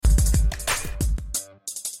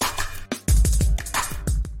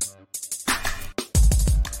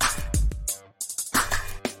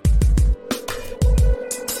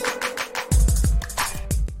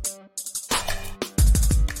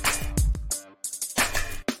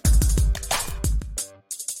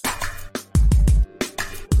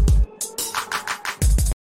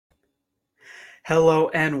Hello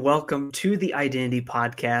and welcome to the Identity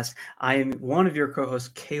Podcast. I am one of your co-hosts,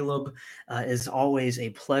 Caleb. It's always a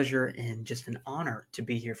pleasure and just an honor to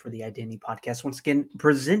be here for the Identity Podcast. Once again,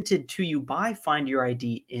 presented to you by Find Your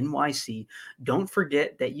ID NYC. Don't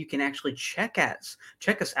forget that you can actually check us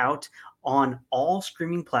out on all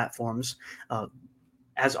streaming platforms.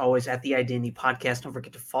 As always, at the Identity Podcast, don't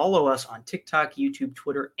forget to follow us on TikTok, YouTube,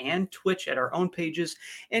 Twitter, and Twitch at our own pages.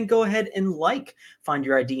 And go ahead and Find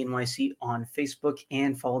Your ID NYC on Facebook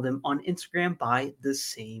and follow them on Instagram by the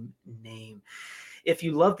same name. If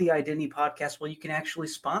you love the Identity Podcast, well, you can actually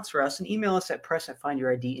sponsor us and email us at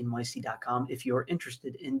press@findyouridnyc.com if you're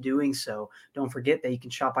interested in doing so. Don't forget that you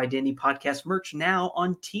can shop Identity Podcast merch now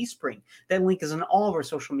on Teespring. That link is in all of our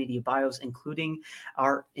social media bios, including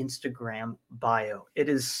our Instagram bio. It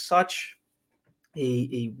is such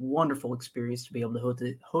a wonderful experience to be able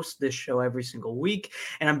to host this show every single week.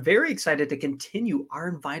 And I'm very excited to continue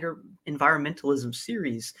our environmentalism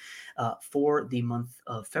series for the month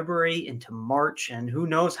of February into March. And who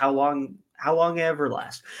knows how long it ever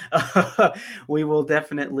lasts. We will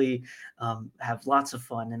definitely have lots of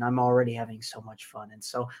fun. And I'm already having so much fun. And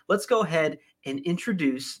so let's go ahead and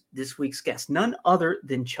introduce this week's guest, none other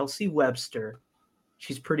than Chelsea Webster.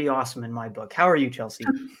 She's pretty awesome in my book. How are you, Chelsea?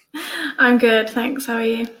 I'm good, thanks. How are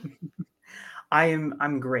you?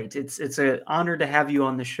 I'm great. It's an honor to have you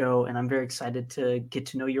on the show, and I'm very excited to get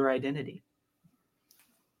to know your identity.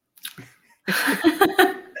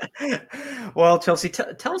 Well, Chelsea,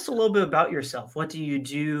 tell us a little bit about yourself. What do you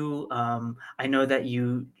do? I know that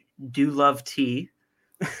you do love tea.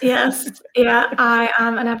 Yes, yeah, I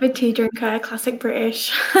am an avid tea drinker, classic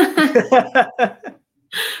British.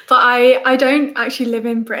 But I don't actually live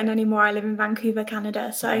in Britain anymore. I live in Vancouver,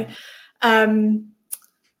 Canada. So,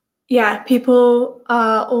 people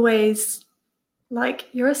are always like,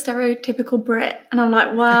 you're a stereotypical Brit. And I'm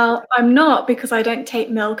like, well, I'm not, because I don't take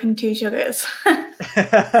milk and 2 sugars.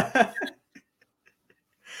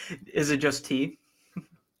 Is it just tea?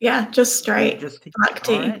 Yeah, just straight just tea? Black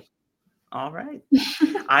tea. All right.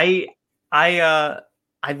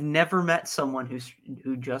 I've never met someone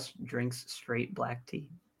who just drinks straight black tea.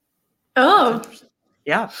 Oh,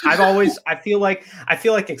 yeah. I feel like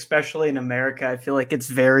especially in America, I feel like it's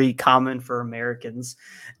very common for Americans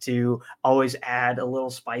to always add a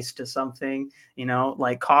little spice to something,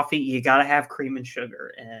 like coffee, you got to have cream and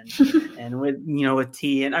sugar and with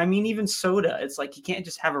tea. And I mean, even soda, it's like, you can't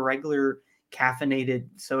just have a regular caffeinated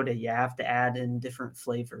soda. You have to add in different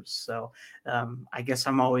flavors. So I guess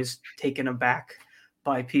I'm always taken aback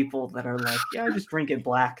by people that are like, yeah, I just drink it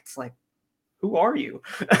black. It's like, who are you?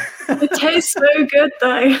 It tastes so good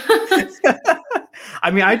though. I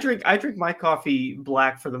mean, I drink my coffee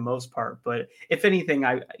black for the most part, but if anything,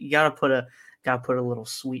 you gotta put a little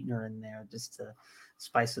sweetener in there just to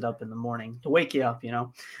spice it up in the morning to wake you up,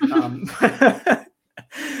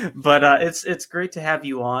 But it's great to have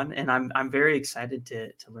you on, and I'm very excited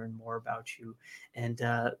to learn more about you. And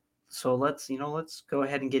so let's go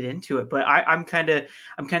ahead and get into it. But I'm kind of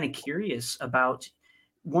curious about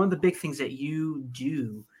one of the big things that you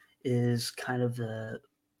do is kind of the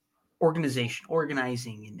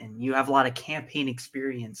organizing, and you have a lot of campaign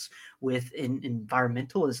experience with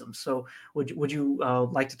environmentalism. So would you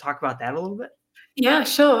like to talk about that a little bit? Yeah,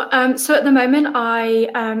 sure. So at the moment, I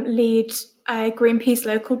lead a Greenpeace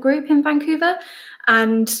local group in Vancouver,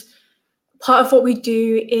 and part of what we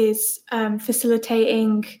do is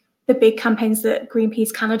facilitating the big campaigns that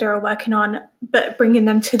Greenpeace Canada are working on, but bringing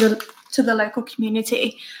them to the local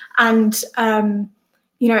community, and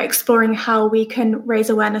exploring how we can raise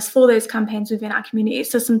awareness for those campaigns within our community.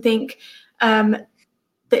 So something that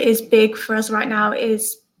is big for us right now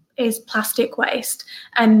is plastic waste.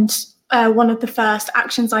 And one of the first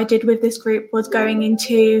actions I did with this group was going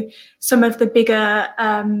into some of the bigger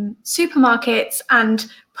supermarkets and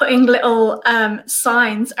putting little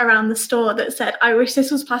signs around the store that said, "I wish this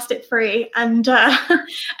was plastic free," and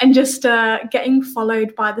just getting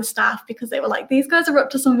followed by the staff because they were like, "These guys are up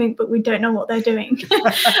to something, but we don't know what they're doing."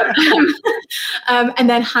 And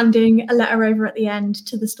then handing a letter over at the end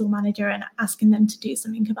to the store manager and asking them to do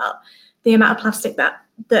something about the amount of plastic that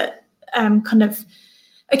kind of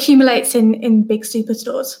accumulates in big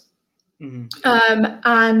superstores. Mm-hmm.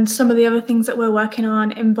 And some of the other things that we're working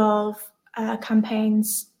on involve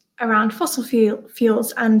campaigns around fossil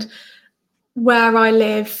fuels. And where I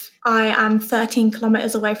live, I am 13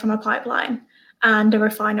 kilometers away from a pipeline and a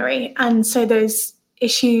refinery. And so those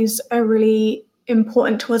issues are really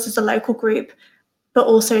important to us as a local group, but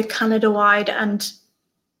also Canada-wide. And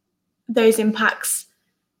those impacts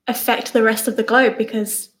affect the rest of the globe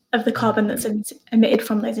because of the carbon that's emitted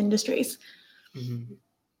from those industries. Mm-hmm.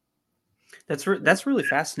 That's really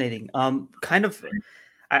fascinating. Kind of,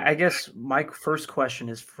 I guess my first question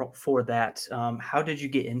is for that. How did you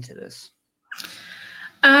get into this?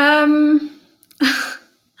 Um,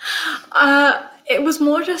 it was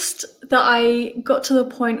more just that I got to the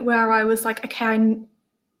point where I was like, okay,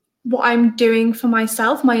 what I'm doing for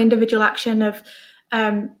myself, my individual action of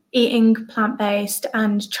eating plant-based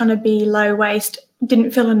and trying to be low waste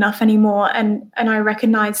didn't feel enough anymore. And I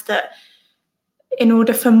recognized that in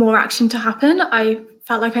order for more action to happen, I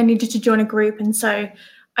felt like I needed to join a group. And so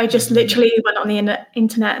I just literally went on the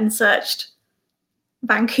internet and searched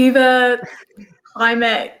Vancouver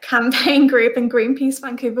climate campaign group, and Greenpeace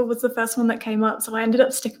Vancouver was the first one that came up. So I ended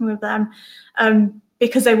up sticking with them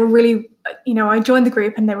because they were really, I joined the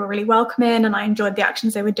group and they were really welcoming, and I enjoyed the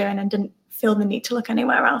actions they were doing and didn't feel the need to look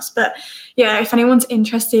anywhere else. But yeah, if anyone's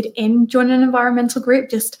interested in joining an environmental group,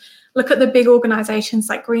 just look at the big organizations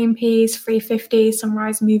like Greenpeace, 350,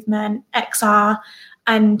 Sunrise Movement, XR,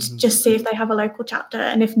 and just see if they have a local chapter.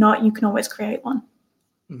 And if not, you can always create one.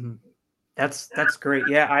 Mm-hmm. That's great.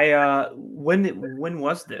 Yeah, when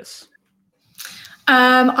was this?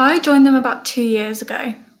 I joined them about 2 years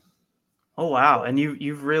ago. Oh wow! And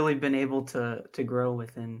you've really been able to grow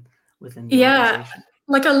within the organization.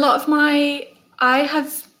 Like a lot of I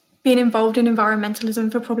have been involved in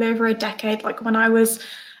environmentalism for probably over a decade. Like when I was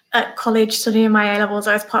at college studying my A-levels,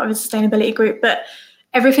 I was part of a sustainability group, but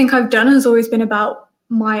everything I've done has always been about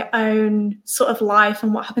my own sort of life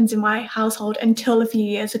and what happens in my household until a few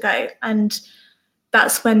years ago. And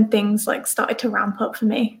that's when things like started to ramp up for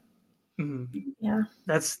me. Mm-hmm. Yeah,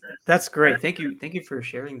 that's great. Thank you for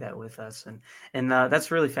sharing that with us, and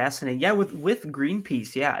that's really fascinating. Yeah, with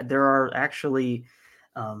Greenpeace, yeah, there are actually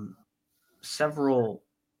several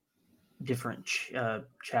different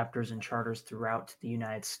chapters and charters throughout the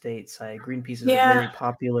United States. Greenpeace is a very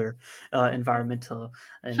popular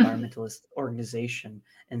environmentalist organization,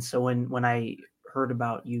 and so when I heard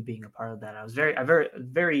about you being a part of that, I was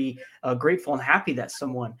very grateful and happy that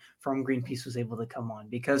someone from Greenpeace was able to come on,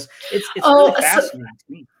 because it's really fascinating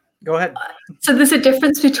to me. Go ahead. So there's a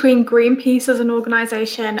difference between Greenpeace as an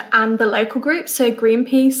organization and the local group. So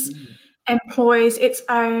Greenpeace employs its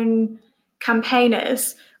own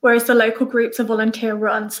campaigners, whereas the local groups are volunteer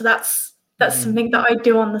run. So that's something that I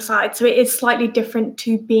do on the side. So it is slightly different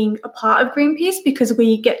to being a part of Greenpeace, because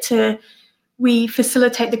we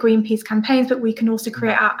facilitate the Greenpeace campaigns, but we can also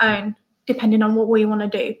create our own depending on what we want to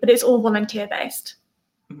do. But it's all volunteer based.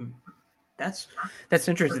 That's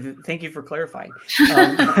interesting. Thank you for clarifying.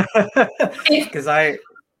 Because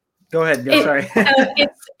go ahead. No, sorry.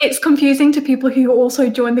 It's confusing to people who also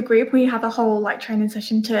join the group. We have a whole training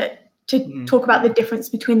session to talk about the difference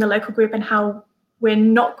between the local group and how we're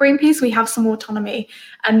not Greenpeace. We have some autonomy,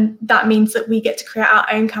 and that means that we get to create our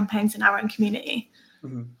own campaigns in our own community.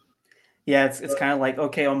 Yeah, it's kind of like,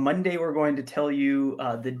 okay, on Monday we're going to tell you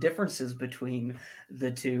the differences between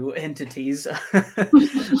the two entities,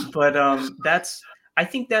 but I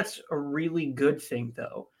think that's a really good thing,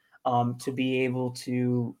 though, to be able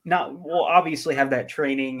to obviously have that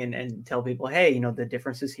training and tell people, hey, the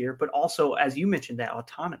differences here, but also, as you mentioned, that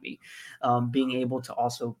autonomy, being able to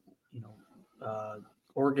also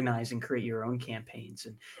organize and create your own campaigns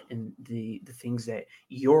and the things that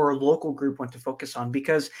your local group want to focus on.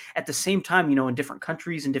 Because at the same time, in different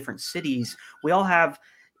countries and different cities,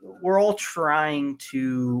 we're all trying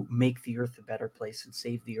to make the earth a better place and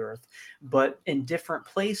save the earth. But in different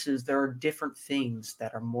places, there are different things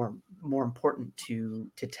that are more important to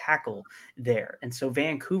tackle there. And so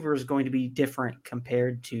Vancouver is going to be different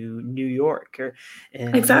compared to New York,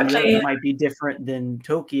 and exactly. New York might be different than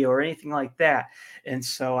Tokyo or anything like that. And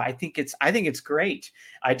so I think it's great.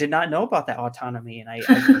 I did not know about that autonomy, and I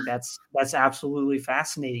think that's absolutely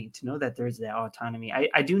fascinating to know that there's that autonomy.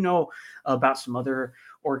 I do know about some other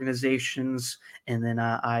organizations, and then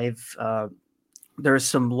there's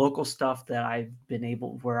some local stuff that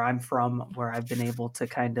where I'm from, where I've been able to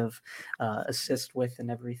kind of assist with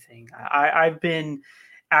and everything. I've been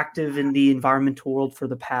active in the environmental world for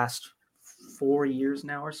the past 4 years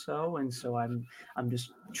now or so, and so I'm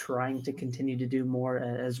just trying to continue to do more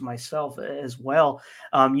as myself as well.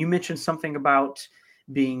 You mentioned something about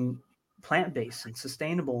being plant-based and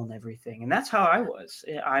sustainable and everything, and that's how I was.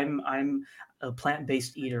 I'm a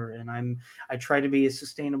plant-based eater, and I try to be as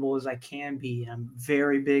sustainable as I can be. I'm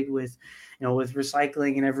very big with with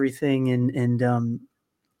recycling and everything, and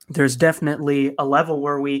there's definitely a level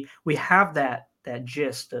where we have that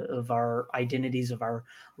gist of our identities, of our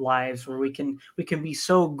lives, where we can be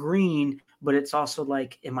so green, but it's also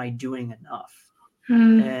like, am I doing enough?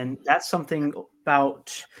 And that's something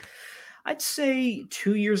about, I'd say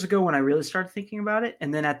 2 years ago when I really started thinking about it,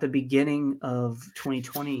 and then at the beginning of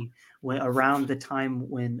 2020, when around the time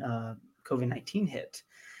when COVID-19 hit,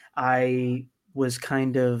 I was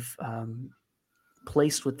kind of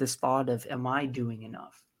placed with this thought of, am I doing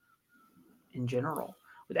enough in general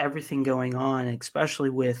with everything going on, especially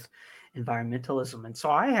with environmentalism? And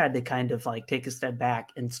so I had to kind of like take a step back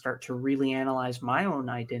and start to really analyze my own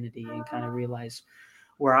identity and kind of realize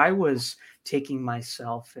where I was taking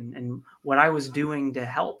myself and what I was doing to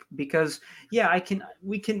help. Because yeah,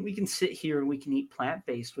 we can sit here and we can eat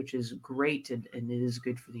plant-based, which is great, and it is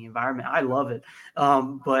good for the environment. I love it.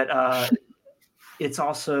 But it's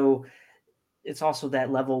also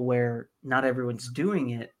that level where not everyone's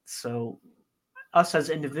doing it. So us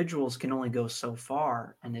as individuals can only go so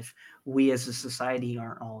far. And if we as a society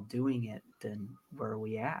aren't all doing it, then where are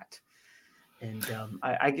we at? And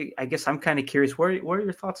I guess I'm kind of curious, what are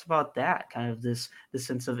your thoughts about that? Kind of this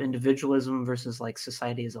sense of individualism versus like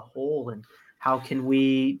society as a whole, and how can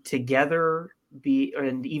we together be,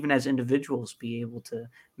 and even as individuals, be able to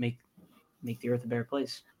make the earth a better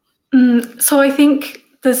place? So I think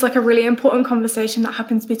there's like a really important conversation that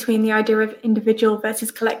happens between the idea of individual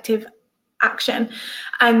versus collective action.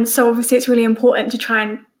 And so obviously it's really important to try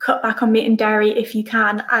and cut back on meat and dairy if you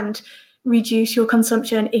can, and reduce your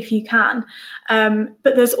consumption if you can.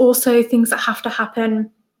 But there's also things that have to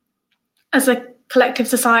happen as a collective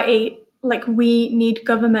society. Like we need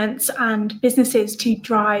governments and businesses to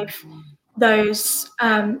drive those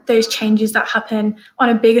changes that happen on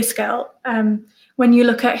a bigger scale. When you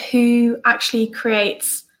look at who actually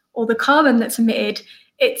creates all the carbon that's emitted,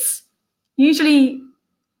 it's usually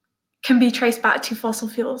can be traced back to fossil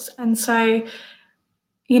fuels. And so,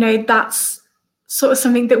 that's sort of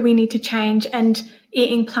something that we need to change, and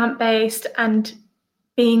eating plant-based and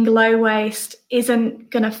being low waste isn't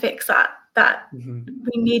going to fix that.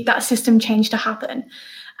 We need that system change to happen.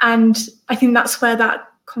 And I think that's where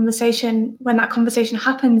when that conversation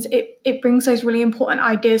happens, it brings those really important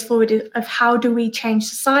ideas forward of how do we change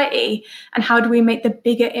society, and how do we make the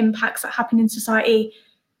bigger impacts that happen in society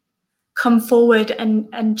come forward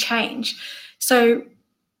and change. So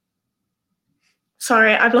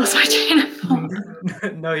sorry, I've lost my train of thought.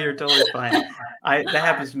 No, you're totally fine. That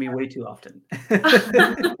happens to me way too often.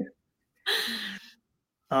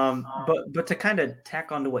 But to kind of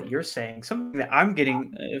tack onto what you're saying, something that I'm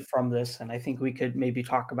getting from this, and I think we could maybe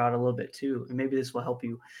talk about a little bit too, and maybe this will help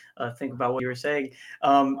you think about what you were saying,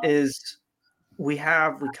 is we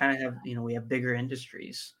kind of have, we have bigger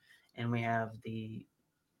industries, and we have the,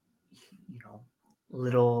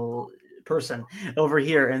 little person over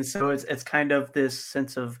here. And so it's kind of this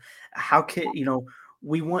sense of how can,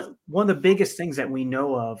 we want, one of the biggest things that we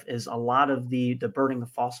know of is a lot of the burning of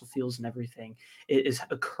fossil fuels and everything is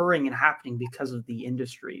occurring and happening because of the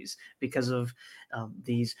industries, because of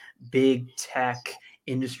these big tech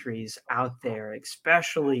industries out there,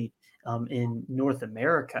 especially in North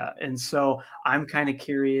America. And so I'm kind of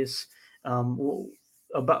curious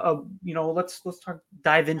about, let's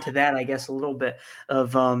dive into that, I guess, a little bit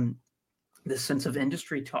of this sense of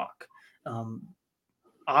industry talk.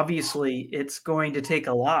 Obviously, it's going to take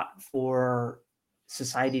a lot for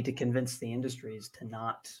society to convince the industries to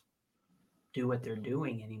not do what they're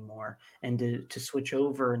doing anymore, and to switch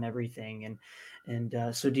over and everything. And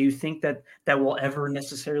so do you think that will ever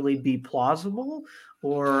necessarily be plausible,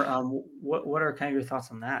 or what are kind of your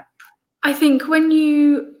thoughts on that? I think when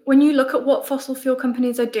you look at what fossil fuel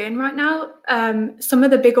companies are doing right now, some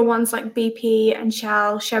of the bigger ones like BP and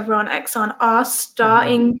Shell, Chevron, Exxon are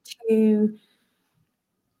starting to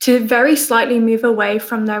very slightly move away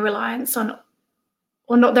from their reliance on,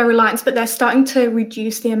 or not their reliance, but they're starting to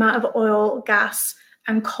reduce the amount of oil, gas,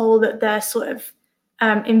 and coal that they're sort of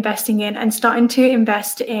investing in, and starting to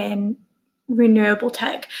invest in renewable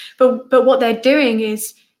tech. But what they're doing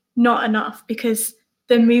is not enough, because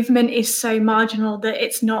the movement is so marginal that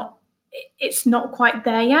it's not quite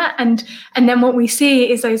there yet. And then what we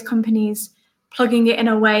see is those companies plugging it in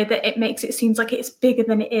a way that it makes it seem like it's bigger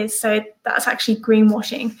than it is. So that's actually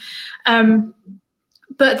greenwashing.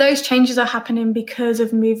 But those changes are happening because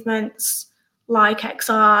of movements like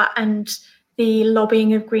XR and the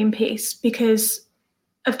lobbying of Greenpeace, because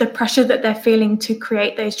of the pressure that they're feeling to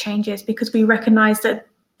create those changes, because we recognize that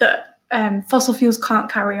fossil fuels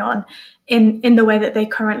can't carry on in the way that they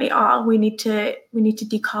currently are. We need to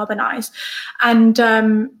decarbonize. And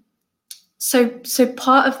so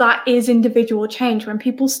part of that is individual change. When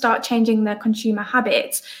people start changing their consumer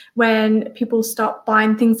habits, when people start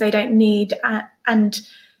buying things they don't need and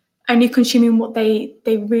only consuming what they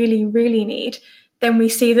really, really need, then we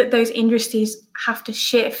see that those industries have to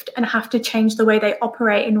shift and have to change the way they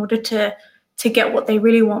operate in order to get what they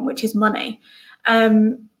really want, which is money.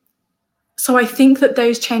 So I think that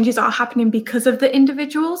those changes are happening because of the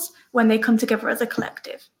individuals when they come together as a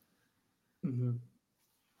collective. Mm-hmm.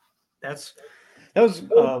 That was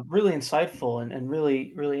really insightful and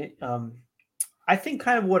really, really, I think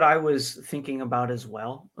kind of what I was thinking about as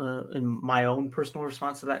well in my own personal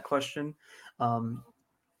response to that question.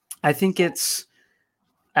 I think it's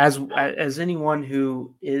as anyone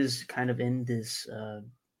who is kind of in this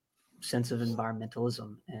sense of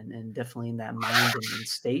environmentalism and definitely in that mind and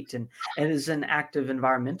state and is an active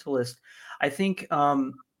environmentalist, I think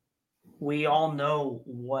we all know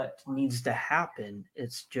what needs to happen.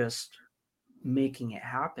 It's just making it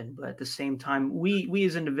happen. But at the same time, we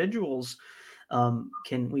as individuals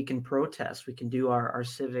can protest. We can do our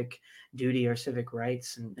civic duty, our civic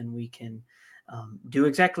rights, and we can do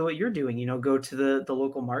exactly what you're doing. Go to the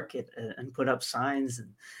local market and put up signs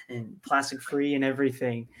and plastic free and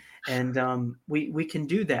everything. And we can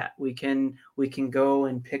do that. We can go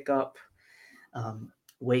and pick up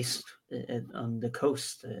waste on the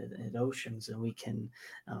coast at oceans, and we can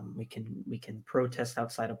protest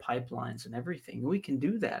outside of pipelines and everything. We can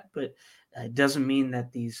do that, but it doesn't mean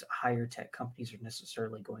that these higher tech companies are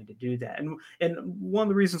necessarily going to do that. And one of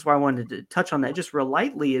the reasons why I wanted to touch on that just real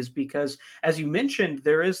lightly is because, as you mentioned,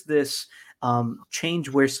 there is this change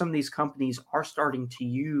where some of these companies are starting to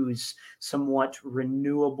use somewhat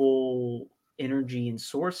renewable energy and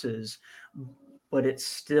sources, but it's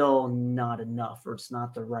still not enough, or it's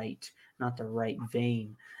not the right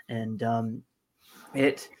vein. And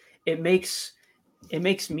it makes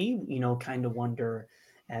me kind of wonder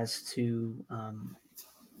as to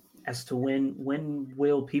when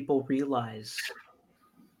will people realize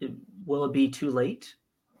will it be too late?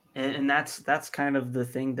 And that's kind of the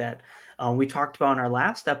thing that we talked about in our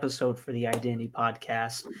last episode for the Identity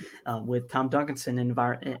Podcast with Tom Duncanson,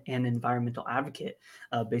 an environmental advocate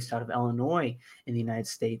based out of Illinois in the United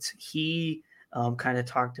States. He kind of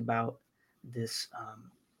talked about this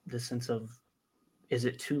the sense of, is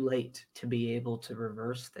it too late to be able to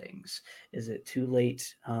reverse things? Is it too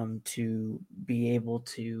late to be able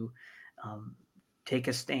to take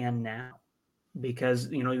a stand now? Because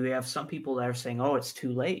we have some people that are saying, oh, it's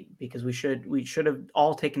too late because we should have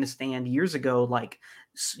all taken a stand years ago, like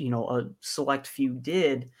a select few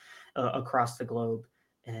did across the globe.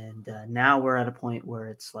 And now we're at a point where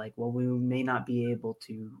it's like, well, we may not be able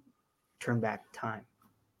to turn back time.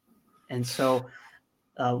 And so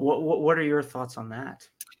what are your thoughts on that?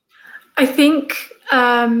 I think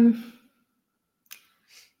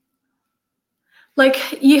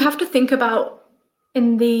like you have to think about,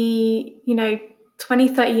 in the 20,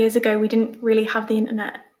 30 years ago, we didn't really have the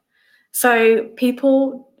internet. So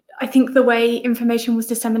people, I think the way information was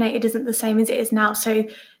disseminated isn't the same as it is now. So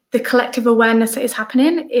the collective awareness that is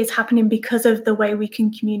happening because of the way we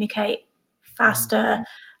can communicate faster,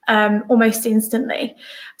 almost instantly.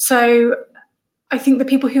 So I think the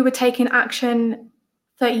people who were taking action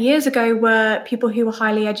 30 years ago were people who were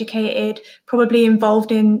highly educated, probably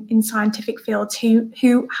involved in scientific fields,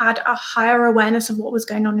 who had a higher awareness of what was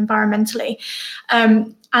going on environmentally.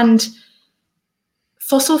 And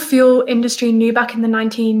fossil fuel industry knew back in the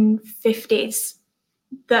 1950s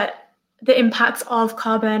that the impacts of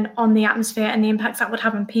carbon on the atmosphere and the impacts that would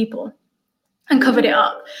have on people, and covered it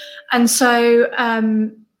up. And so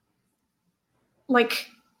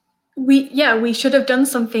we should have done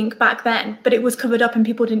something back then, but it was covered up and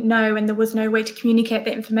people didn't know, and there was no way to communicate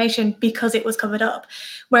the information because it was covered up.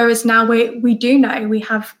 Whereas now we do know, we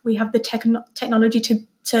have the technology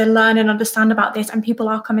to learn and understand about this, and people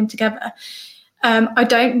are coming together. I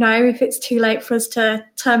don't know if it's too late for us to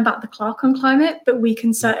turn back the clock on climate, but we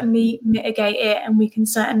can certainly mitigate it, and we can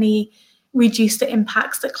certainly reduce the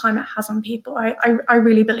impacts that climate has on people. I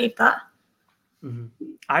really believe that. Mm-hmm.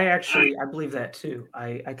 I believe that too.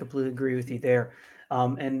 I completely agree with you there.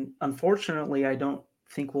 And unfortunately, I don't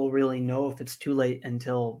think we'll really know if it's too late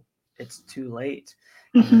until it's too late.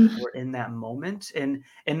 We're in that moment. And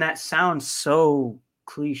that sounds so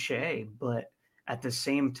cliche, but at the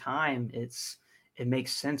same time, it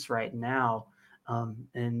makes sense right now.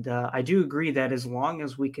 And I do agree that as long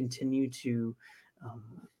as we continue to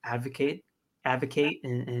advocate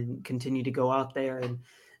and continue to go out there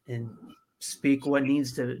and speak what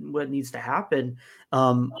needs to happen,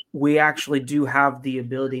 we actually do have the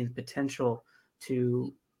ability and potential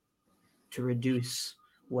to reduce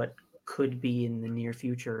what could be in the near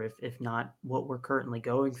future, if not what we're currently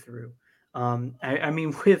going through. I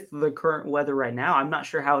mean, with the current weather right now, I'm not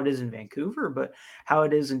sure how it is in Vancouver, but how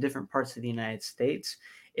it is in different parts of the United States,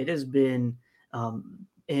 it has been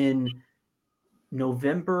In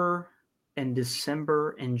November and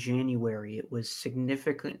December and January, it was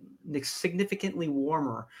significantly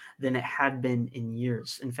warmer than it had been in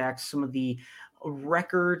years. In fact, some of the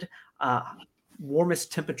record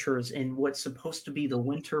warmest temperatures in what's supposed to be the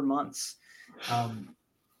winter months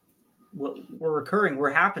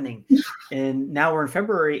were happening. And now we're in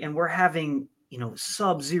February and we're having,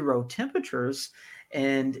 sub-zero temperatures,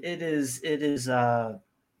 and it is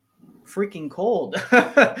freaking cold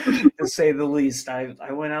to say the least.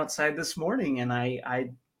 I went outside this morning and I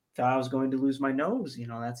thought I was going to lose my nose.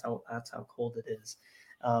 That's how cold it is.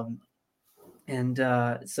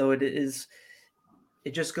 So it is.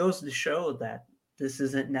 It just goes to show that this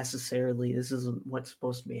isn't what's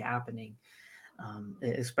supposed to be happening,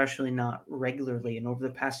 especially not regularly. And over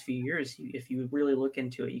the past few years, if you really look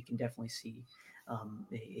into it, you can definitely see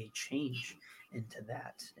a change into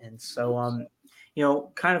that. And so,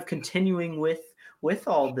 kind of continuing with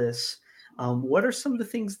all this, what are some of the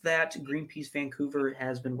things that Greenpeace Vancouver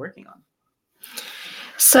has been working on?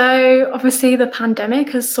 So obviously the pandemic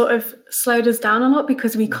has sort of slowed us down a lot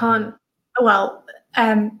because we can't,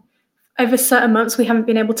 over certain months we haven't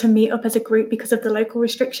been able to meet up as a group because of the local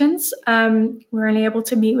restrictions. We're only able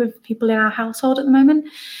to meet with people in our household at the moment.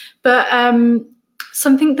 But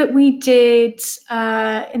something that we did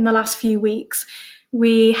in the last few weeks,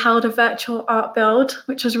 we held a virtual art build,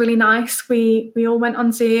 which was really nice. We all went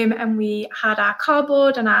on Zoom and we had our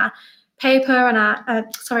cardboard and our paper and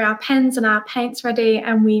our pens and our paints ready,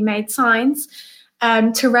 and we made signs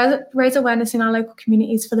to raise awareness in our local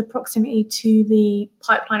communities for the proximity to the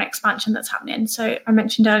pipeline expansion that's happening. So I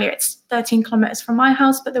mentioned earlier it's 13 kilometres from my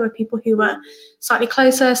house, but there were people who were slightly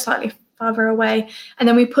closer, slightly farther away. And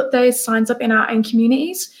then we put those signs up in our own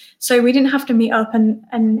communities. So we didn't have to meet up,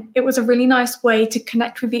 and it was a really nice way to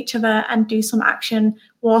connect with each other and do some action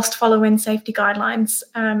whilst following safety guidelines.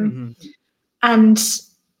 And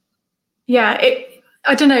yeah,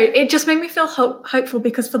 I don't know, it just made me feel hopeful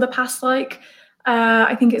because for the past,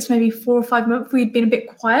 I think it's maybe 4 or 5 months, we'd been a bit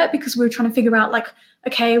quiet because we were trying to figure out,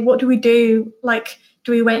 okay, what do we do?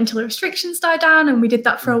 Do we wait until the restrictions die down? And we did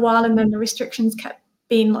that for a while, and then the restrictions kept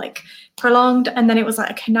being prolonged. And then it was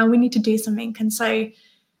okay, now we need to do something. And so,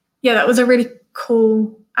 yeah, that was a really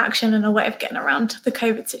cool action and a way of getting around the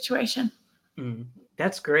COVID situation.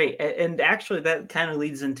 That's great. And actually that kind of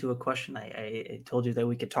leads into a question I told you that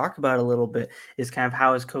we could talk about a little bit, is kind of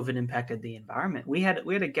how has COVID impacted the environment. We had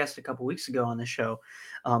a guest a couple weeks ago on the show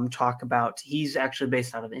talk about, he's actually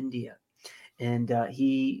based out of India, and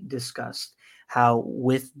he discussed how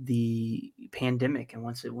with the pandemic and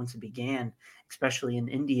once it began, especially in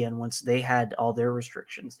India, and once they had all their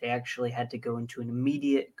restrictions, they actually had to go into an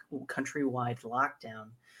immediate countrywide lockdown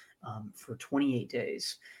for 28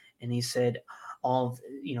 days. And he said all of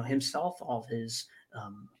his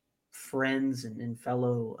friends and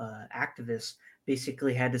fellow activists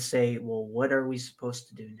basically had to say, well, what are we supposed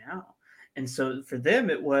to do now? And so for them,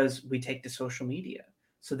 it was, we take to social media.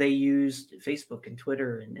 So they used Facebook and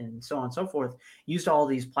Twitter and so on and so forth, used all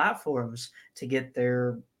these platforms to get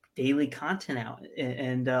their daily content out.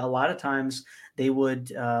 And a lot of times they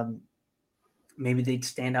would, maybe they'd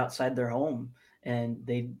stand outside their home and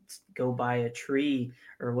they'd go by a tree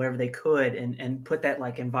or whatever they could and put that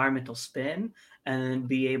environmental spin, and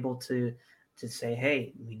be able to say,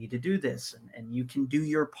 hey, we need to do this, and you can do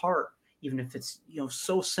your part, even if it's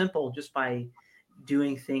so simple, just by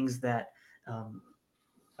doing things that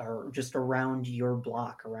are just around your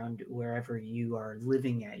block, around wherever you are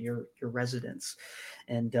living at, your residence.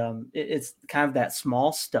 And it's kind of that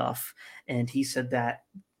small stuff. And he said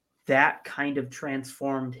that kind of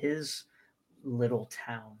transformed his little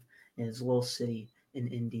town, in his little city in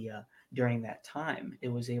India during that time. It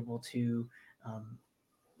was able to,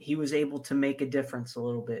 he was able to make a difference a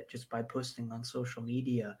little bit just by posting on social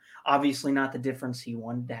media. Obviously not the difference he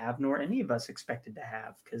wanted to have, nor any of us expected to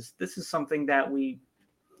have, because this is something that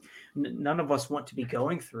none of us want to be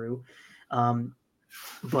going through.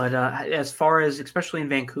 But as far as, especially in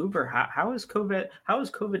Vancouver, how has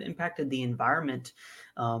COVID impacted the environment?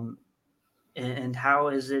 And how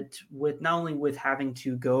is it with not only with having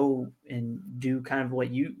to go and do kind of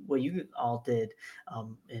what you all did,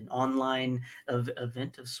 an online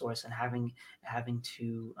event of sorts, and having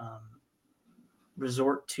to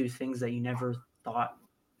resort to things that you never thought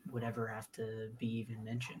would ever have to be even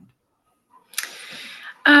mentioned?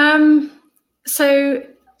 So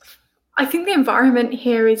I think the environment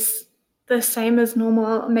here is the same as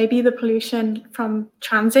normal. Maybe the pollution from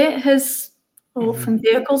transit from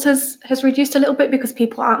vehicles has reduced a little bit because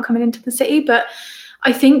people aren't coming into the city. But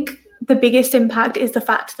I think the biggest impact is the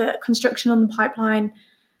fact that construction on the pipeline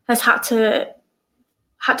has had to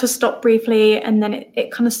had to stop briefly, and then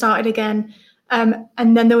it kind of started again.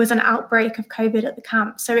 And then there was an outbreak of COVID at the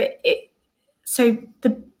camp. So so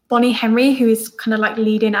the Bonnie Henry, who is kind of like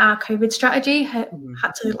leading our COVID strategy, had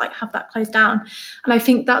to like have that closed down. And I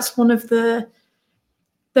think that's one of the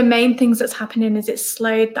main things that's happening is it's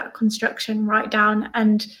slowed that construction right down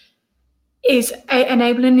and is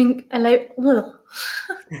enabling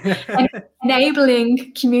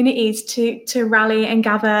communities to rally and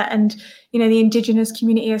gather. And the Indigenous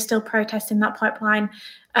community are still protesting that pipeline.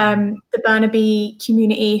 The Burnaby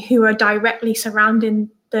community, who are directly surrounding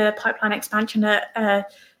the pipeline expansion, are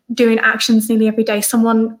doing actions nearly every day.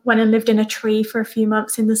 Someone went and lived in a tree for a few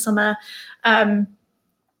months in the summer. And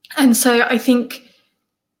so I think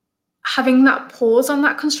having that pause on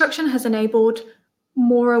that construction has enabled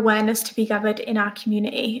more awareness to be gathered in our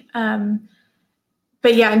community.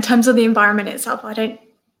 But yeah, in terms of the environment itself, I don't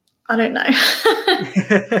know.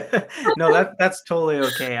 No, that's totally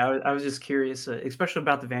okay. I was just curious, especially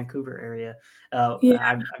about the Vancouver area.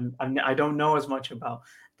 Yeah. I don't know as much about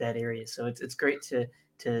that area, so it's great to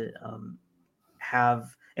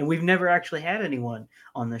have. And we've never actually had anyone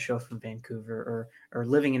on the show from Vancouver or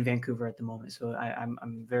living in Vancouver at the moment. So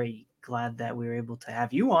I'm very glad that we were able to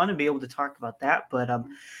have you on and be able to talk about that. But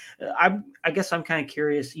I guess I'm kind of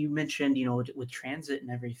curious. You mentioned, with transit and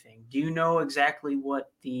everything. Do you know exactly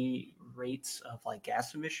what the rates of like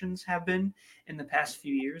gas emissions have been in the past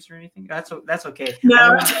few years or anything? That's okay.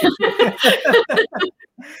 No.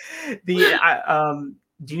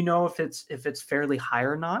 Do you know if it's fairly high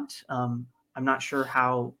or not? I'm not sure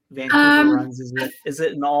how Vancouver runs. Is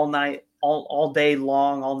it an all night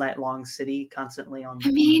long city constantly on?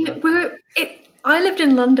 I mean, I lived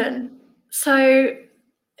in London, so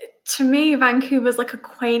to me, Vancouver's like a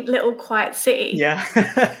quaint little quiet city. Yeah.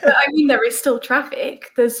 But I mean, there is still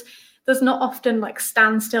traffic. There's not often like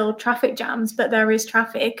standstill traffic jams, but there is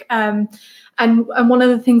traffic. And one of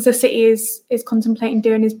the things the city is contemplating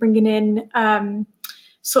doing is bringing in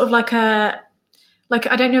sort of like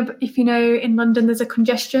I don't know if you know, in London there's a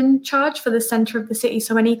congestion charge for the centre of the city.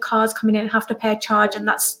 So any cars coming in have to pay a charge, and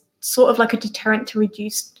that's sort of like a deterrent to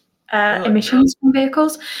reduce emissions from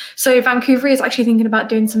vehicles. So Vancouver is actually thinking about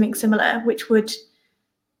doing something similar, which would,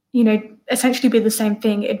 essentially be the same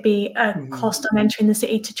thing. It'd be a cost on entering the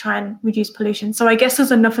city to try and reduce pollution. So I guess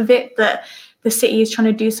there's enough of it that the city is trying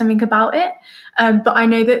to do something about it. But I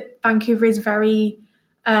know that Vancouver is very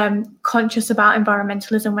conscious about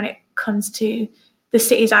environmentalism when it comes to the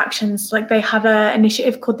city's actions. Like they have an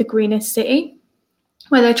initiative called the Greenest City,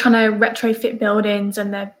 where they're trying to retrofit buildings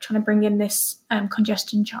and they're trying to bring in this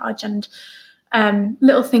congestion charge and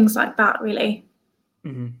little things like that, really.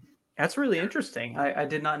 Mm-hmm. That's really interesting. I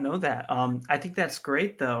did not know that. I think that's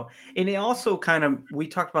great, though. And it also we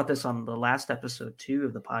talked about this on the last episode, too,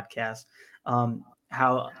 of the podcast,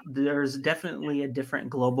 how there's definitely a different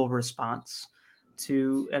global response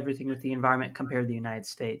to everything with the environment compared to the United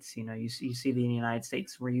States. You see the United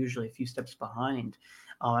States, we're usually a few steps behind.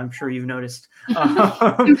 I'm sure you've noticed.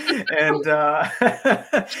 And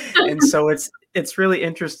so it's really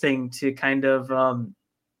interesting to kind of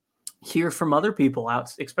hear from other people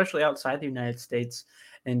especially outside the United States,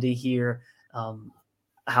 and to hear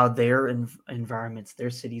how their environments,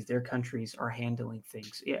 their cities, their countries are handling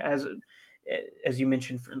things. As you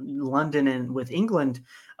mentioned, for London and with England,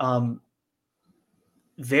 was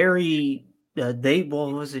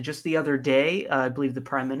it just the other day? I believe the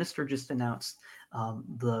Prime Minister just announced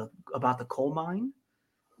about the coal mine.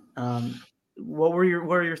 What are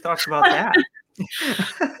your thoughts about that?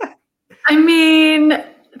 I mean,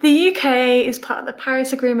 the UK is part of the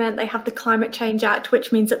Paris Agreement. They have the Climate Change Act,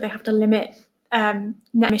 which means that they have to limit net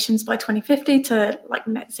emissions by 2050 to like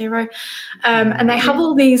net zero. And they have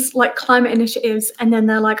all these like climate initiatives, and then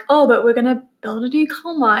they're like, oh, but we're going to build a new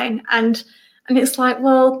coal mine. And it's like,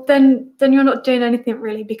 well, then you're not doing anything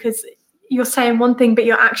really, because you're saying one thing, but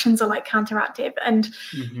your actions are like counteractive. And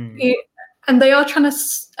and they are trying to,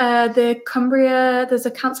 there's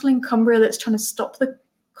a council in Cumbria that's trying to stop the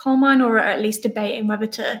coal mine, or at least debating whether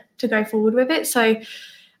to go forward with it. So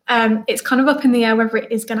it's kind of up in the air whether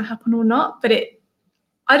it is going to happen or not, but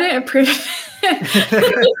I don't approve of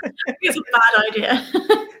it. It's a bad idea.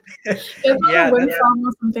 It's like a wind farm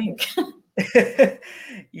or something.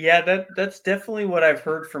 Yeah, that's definitely what I've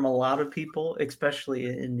heard from a lot of people, especially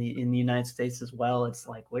in the United States as well. It's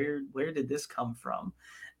like, where did this come from?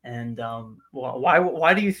 And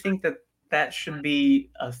why do you think that should be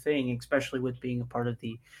a thing, especially with being a part of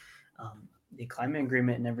the climate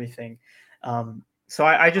agreement and everything? So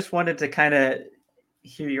I just wanted to kind of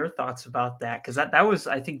hear your thoughts about that, because that was,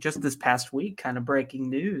 I think, just this past week, kind of breaking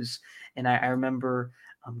news. And I remember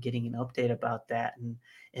getting an update about that,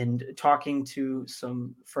 and talking to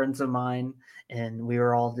some friends of mine, and we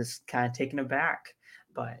were all just kind of taken aback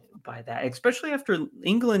by that, especially after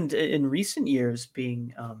England in recent years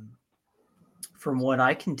being, from what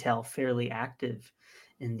I can tell, fairly active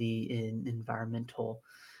in environmental.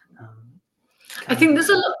 I think there's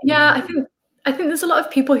a lot. Yeah, I think there's a lot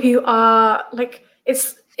of people who are like,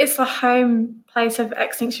 it's the home place of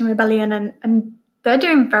Extinction Rebellion, and they're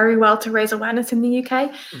doing very well to raise awareness in the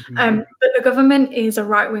UK. But the government is a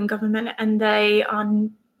right-wing government, and they are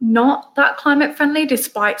not that climate friendly,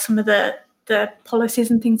 despite some of the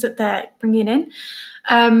policies and things that they're bringing in.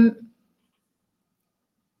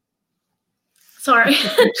 Sorry.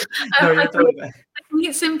 I think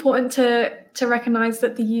it's important to recognise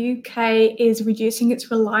that the UK is reducing its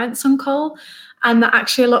reliance on coal, and that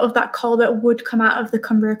actually a lot of that coal that would come out of the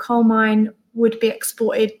Cumbria coal mine would be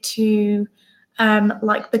exported to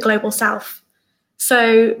like the global south.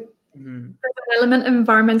 So there's an element of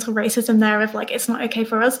environmental racism there of like, it's not okay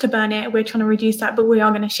for us to burn it, we're trying to reduce that, but we are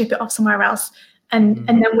going to ship it off somewhere else. And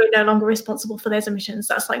then we're no longer responsible for those emissions.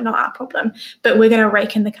 That's like not our problem, but we're going to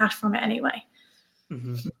rake in the cash from it anyway.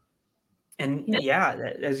 And yeah,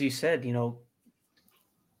 as you said,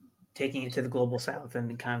 taking it to the global south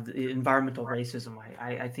and kind of the environmental racism.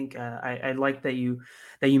 I think I like that you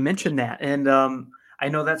mentioned that, and I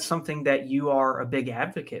know that's something that you are a big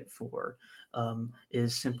advocate for.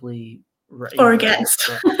 Is simply or against,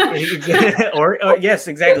 or yes,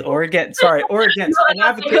 exactly, or against. Sorry, or against. An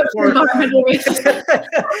advocate for.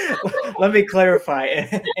 Let me clarify.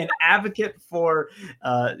 An advocate for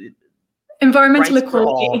environmental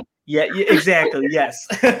equality. Yeah, exactly. Yes.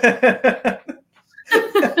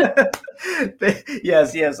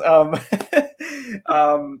 Yes.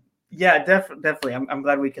 Yeah, definitely. I'm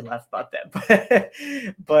glad we can laugh about that.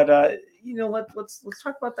 But let's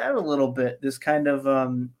talk about that a little bit. This kind of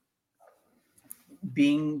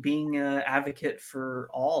being an advocate for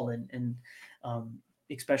all, and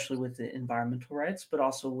especially with the environmental rights, but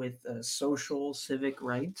also with social civic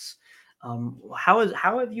rights. How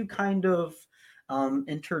have you kind of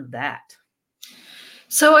entered that?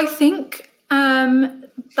 So I think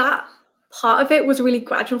that part of it was really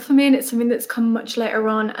gradual for me, and it's something that's come much later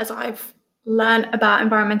on as I've learned about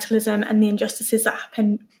environmentalism and the injustices that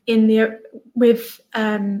happen with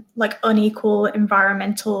like unequal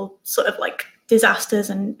environmental sort of like disasters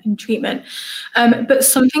and treatment. But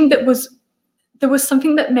there was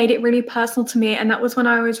something that made it really personal to me, and that was when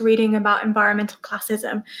I was reading about environmental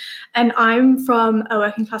classism. And I'm from a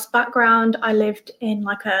working class background. I lived in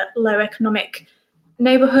like a low economic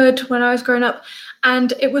neighborhood when I was growing up,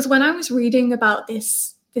 and it was when I was reading about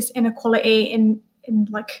this inequality in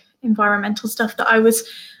like environmental stuff that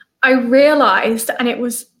I realized, and it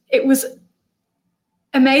was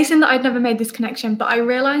amazing that I'd never made this connection, but I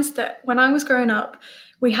realized that when I was growing up,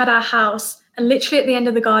 we had our house, and literally at the end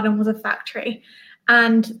of the garden was a factory.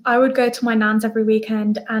 And I would go to my nan's every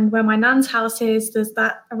weekend, and where my nan's house is, there's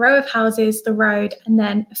a row of houses, the road, and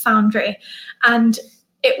then a foundry. And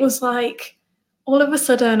it was like, all of a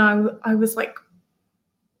sudden, I was like,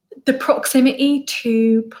 the proximity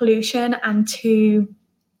to pollution and to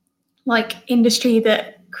like industry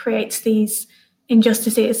that creates these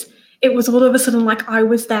injustices, it was all of a sudden like I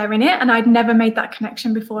was there in it, and I'd never made that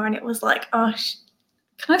connection before. And it was like, oh,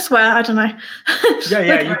 can I swear? I don't know.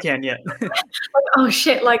 Yeah, you can, yeah. Like, oh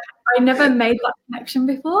shit, like I never made that connection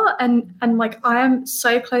before, and like I am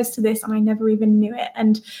so close to this, and I never even knew it.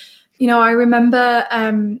 And I remember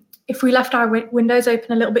if we left our windows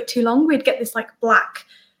open a little bit too long, we'd get this like black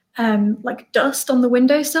like dust on the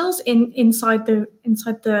windowsills inside the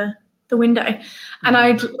window, and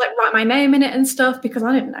I'd like write my name in it and stuff because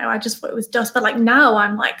I didn't know. I just thought it was dust. But like now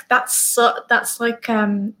I'm like, that's like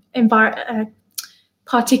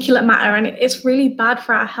particulate matter, and it's really bad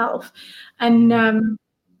for our health. And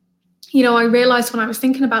I realized when I was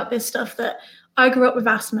thinking about this stuff that I grew up with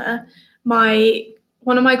asthma.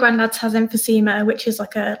 One of my granddads has emphysema, which is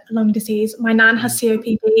like a lung disease. My nan has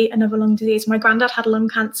COPD, another lung disease. My granddad had lung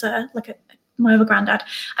cancer, my other granddad.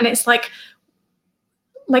 And it's like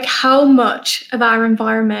how much of our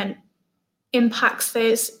environment impacts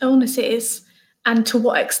those illnesses, and to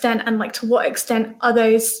what extent, and to what extent are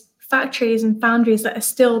those factories and foundries that are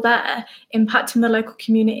still there impacting the local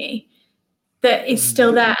community that is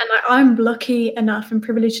still there. And I'm lucky enough and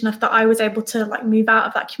privileged enough that I was able to move out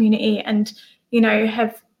of that community and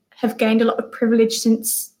have gained a lot of privilege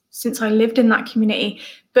since I lived in that community.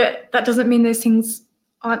 But that doesn't mean those things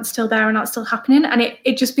aren't still there and aren't still happening. And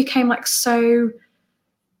it just became so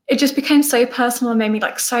personal and made me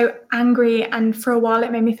so angry. And for a while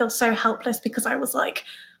it made me feel so helpless because I was like,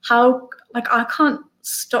 I can't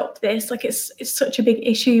stop this. Like it's such a big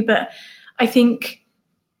issue, but I think,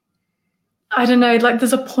 I don't know, like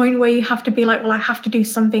there's a point where you have to be like, well, I have to do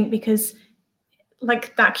something, because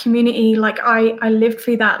like that community, like I lived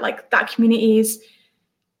through that. Like that community is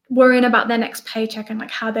worrying about their next paycheck and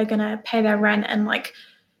like how they're gonna pay their rent. And like,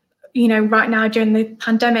 you know, right now during the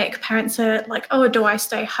pandemic, parents are like, oh, do I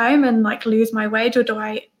stay home and like lose my wage, or do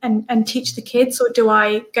I and teach the kids, or do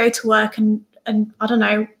I go to work and I don't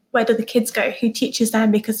know, where do the kids go? Who teaches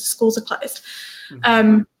them because the schools are closed?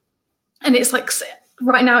 And it's like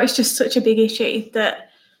right now it's just such a big issue that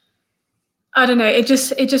I don't know, it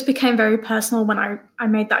just became very personal when I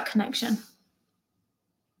made that connection.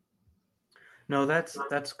 No, that's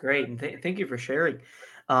great, and thank you for sharing.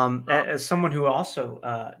 As someone who also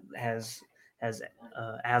has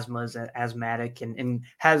asthma, is asthmatic, and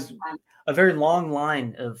has a very long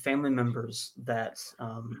line of family members that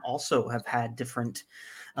also have had different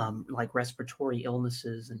like respiratory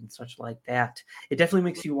illnesses and such like that. It definitely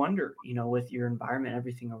makes you wonder, you know, with your environment,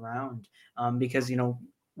 everything around, because you know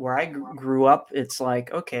where I grew up, it's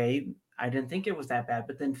like, okay, I didn't think it was that bad,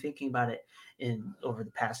 but then thinking about it in over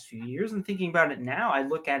the past few years and thinking about it now, I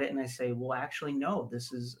look at it and I say, well, actually, no,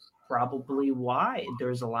 this is probably why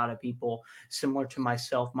there's a lot of people similar to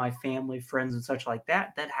myself, my family, friends, and such like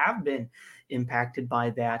that, that have been impacted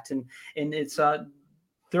by that. And it's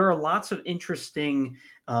there are lots of interesting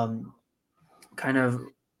kind of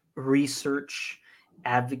research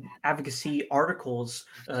advocacy articles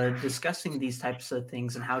discussing these types of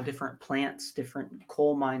things and how different plants, different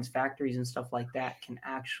coal mines, factories, and stuff like that can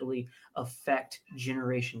actually affect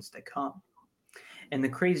generations to come. And the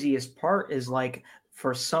craziest part is, like,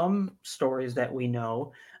 for some stories that we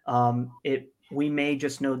know, we may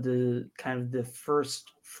just know the kind of the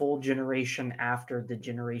first full generation after the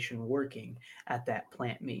generation working at that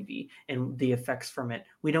plant, maybe, and the effects from it.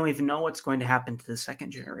 We don't even know what's going to happen to the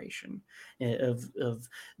second generation of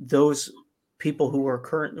those people who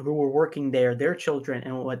were working there, their children,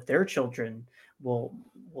 and what their children will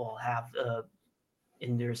have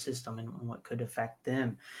in their system, and what could affect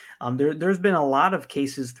them. There's been a lot of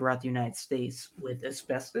cases throughout the United States with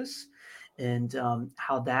asbestos, and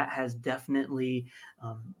how that has definitely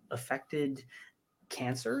affected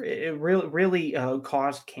cancer. It really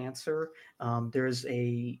caused cancer. There's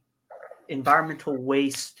a environmental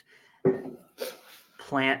waste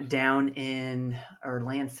plant down in, or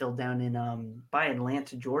landfill down in by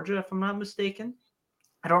Atlanta, Georgia, if I'm not mistaken.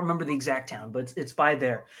 I don't remember the exact town, but it's by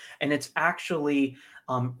there, and it's actually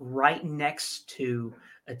right next to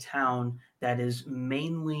a town that is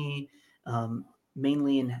mainly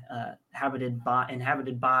inhabited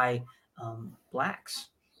by blacks.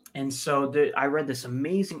 And so I read this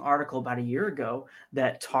amazing article about a year ago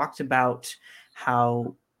that talked about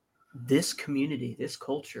how this community, this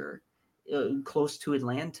culture close to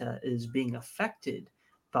Atlanta, is being affected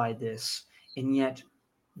by this, and yet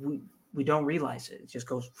we don't realize it. It just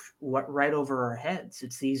goes right over our heads.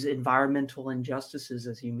 It's these environmental injustices,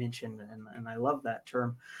 as you mentioned, and I love that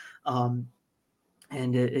term.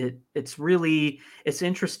 And it's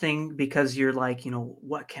interesting, because you're like, you know,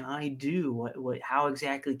 what can I do? How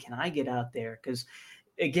exactly can I get out there? Because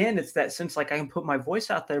again, it's that sense, like, I can put my voice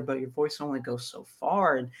out there, but your voice only goes so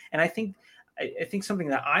far. And I think something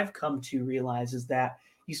that I've come to realize is that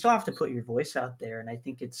you still have to put your voice out there. And I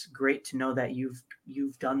think it's great to know that you've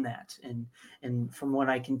done that. And from what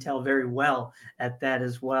I can tell, very well at that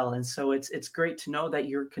as well. And so it's great to know that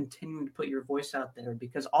you're continuing to put your voice out there,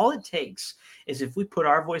 because all it takes is, if we put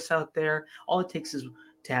our voice out there, all it takes is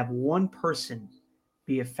to have one person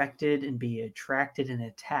be affected and be attracted and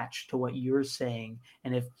attached to what you're saying.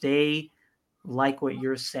 And if they like what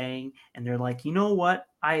you're saying and they're like, you know what,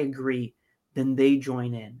 I agree, then they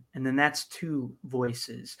join in. And then that's two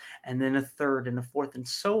voices, and then a third and a fourth, and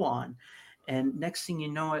so on. And next thing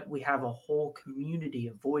you know it, we have a whole community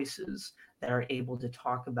of voices that are able to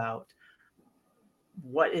talk about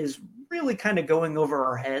what is really kind of going over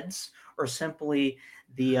our heads, or simply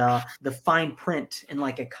the fine print in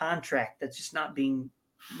like a contract that's just not being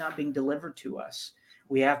delivered to us.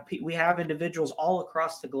 We have individuals all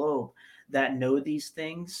across the globe that know these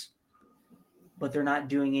things, but they're not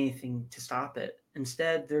doing anything to stop it.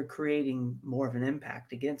 Instead, they're creating more of an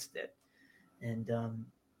impact against it. And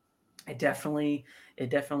it definitely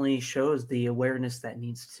shows the awareness that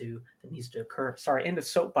needs to occur. Sorry, end of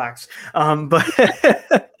soapbox. But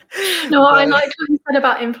no, I liked what you said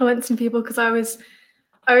about influencing people, because I was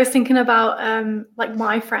thinking about like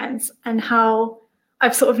my friends and how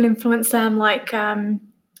I've sort of influenced them. Like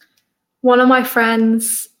one of my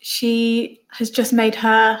friends, she has just made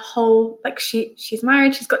her whole, like she's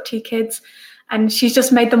married, she's got 2 kids, and she's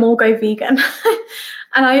just made them all go vegan.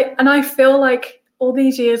 And I feel like all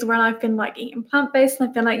these years when I've been like eating plant-based, and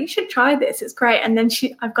I've been like, you should try this, it's great. And then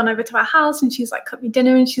I've gone over to her house and she's like cooked me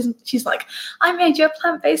dinner, and she's like, I made you a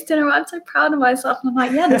plant-based dinner, I'm so proud of myself. And I'm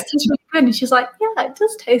like, yeah, this tastes really good. And she's like, yeah, it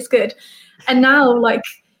does taste good. And now like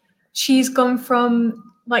she's gone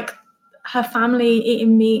from like her family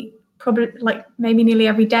eating meat probably like maybe nearly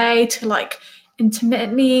every day to like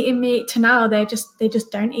intermittently eating meat to now they just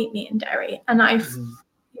don't eat meat and dairy. And I've you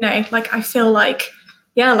know, like I feel like,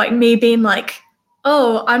 yeah, like me being like,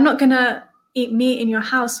 oh, I'm not gonna eat meat in your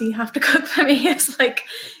house, so you have to cook for me. It's like,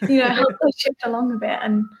 you know, help us shift along a bit.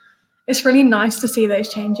 And it's really nice to see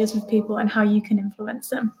those changes with people and how you can influence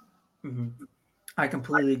them. I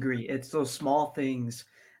completely agree. It's those small things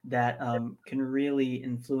that can really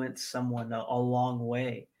influence someone a long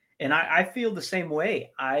way. And I feel the same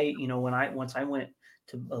way. Once I went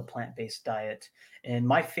to a plant-based diet, and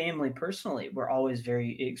my family personally, we're always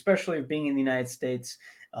very, especially being in the United States,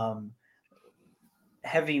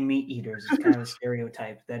 heavy meat eaters is kind of a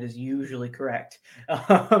stereotype that is usually correct.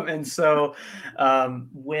 And so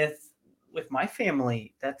with my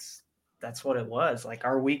family, that's what it was. Like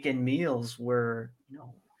our weekend meals were,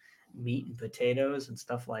 meat and potatoes and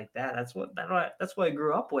stuff like that. That's what I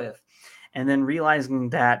grew up with. And then realizing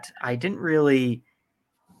that I didn't really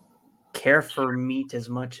care for meat as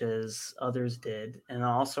much as others did, and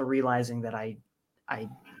also realizing that I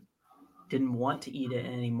didn't want to eat it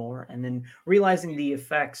anymore, and then realizing the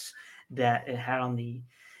effects that it had on the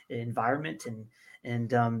environment,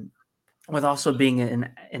 and with also being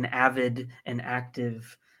an avid and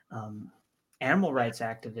active animal rights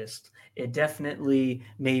activist, it definitely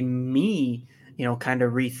made me, kind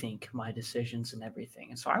of rethink my decisions and everything.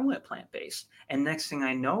 And so I went plant-based, and next thing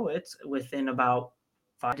I know, it's within about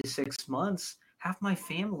 5 to 6 months, half my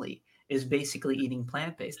family is basically eating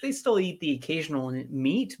plant-based. They still eat the occasional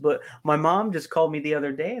meat, but my mom just called me the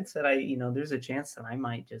other day and said, there's a chance that I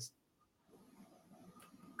might just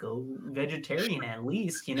go vegetarian at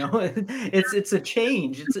least. It's a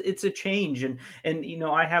change. It's a change. And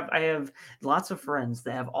I have lots of friends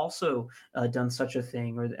that have also done such a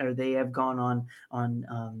thing, or they have gone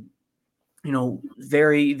on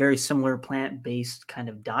very, very similar plant-based kind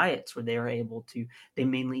of diets where they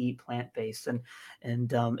mainly eat plant-based, and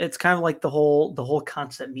it's kind of like the whole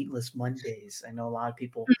concept meatless Mondays. I know a lot of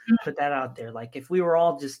people put that out there. Like if we were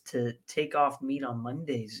all just to take off meat on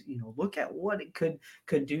Mondays, look at what it could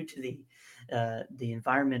do to the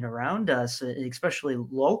environment around us, especially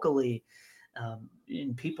locally.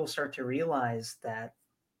 And people start to realize that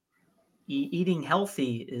eating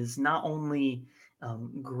healthy is not only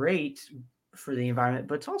great for the environment,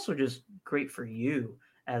 but it's also just great for you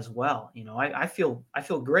as well. I feel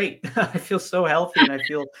great. I feel so healthy, and I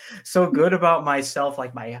feel so good about myself.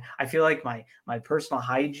 Like I feel like my personal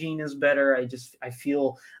hygiene is better. I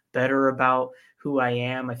feel better about who I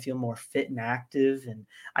am. I feel more fit and active, and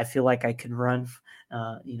I feel like I can run.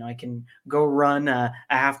 I can go run a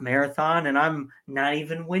half marathon, and I'm not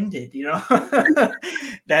even winded.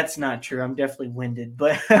 That's not true. I'm definitely winded,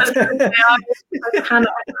 but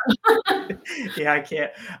yeah,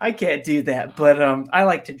 I can't do that. But I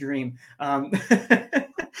like to dream.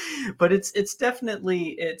 But it's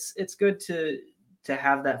definitely it's good to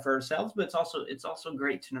have that for ourselves, but it's also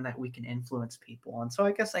great to know that we can influence people. And so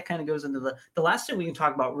I guess that kind of goes into the last thing we can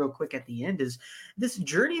talk about real quick at the end is this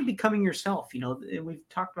journey of becoming yourself. We've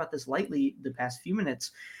talked about this lightly the past few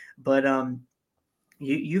minutes, but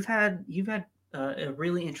you've had a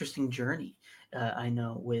really interesting journey, I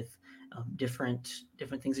know, with different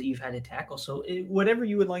things that you've had to tackle. So whatever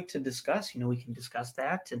you would like to discuss, we can discuss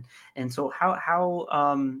that. And so how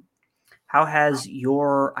has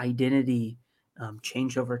your identity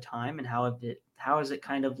changed over time, and how has it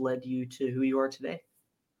kind of led you to who you are today?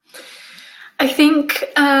 I think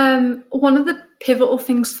one of the pivotal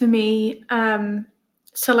things for me,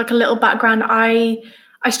 so like a little background, I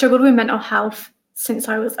struggled with mental health since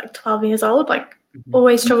I was like 12 years old, like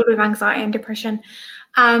always struggled with anxiety and depression.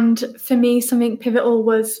 And for me, something pivotal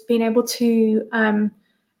was being able to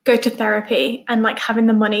go to therapy and like having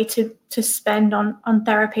the money to spend on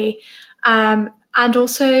therapy. And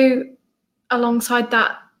also alongside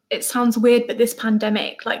that, it sounds weird, but this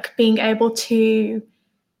pandemic, like being able to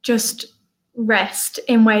just rest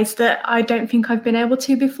in ways that I don't think I've been able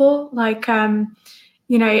to before. Like,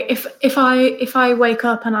 if I wake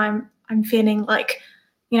up and I'm feeling like,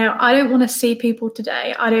 I don't want to see people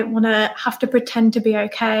today. I don't want to have to pretend to be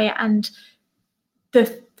okay. And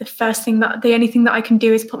the only thing that I can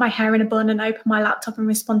do is put my hair in a bun and open my laptop and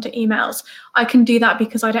respond to emails. I can do that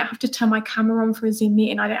because I don't have to turn my camera on for a Zoom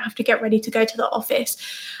meeting. I don't have to get ready to go to the office.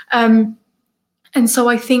 And so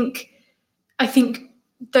I think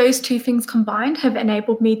those two things combined have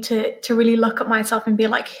enabled me to really look at myself and be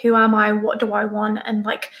like, who am I? What do I want? And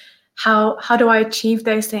like, how do I achieve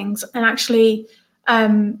those things? And actually,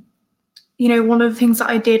 one of the things that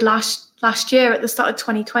I did last year at the start of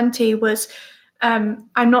 2020 was, I'm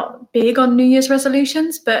not big on New Year's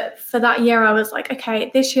resolutions, but for that year I was like,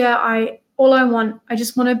 okay, this year I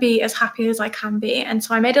just want to be as happy as I can be. And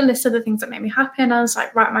so I made a list of the things that made me happy, and I was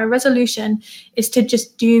like, right, my resolution is to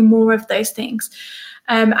just do more of those things.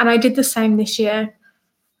 And I did the same this year.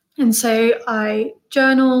 And so I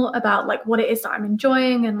journal about like what it is that I'm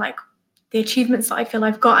enjoying and like the achievements that I feel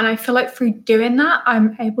I've got. And I feel like through doing that,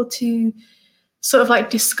 I'm able to sort of like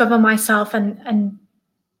discover myself and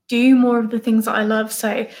do more of the things that I love.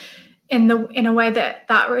 So in a way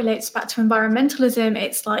that relates back to environmentalism,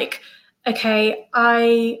 it's like, okay,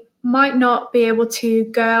 I might not be able to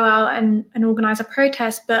go out and organize a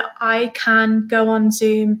protest, but I can go on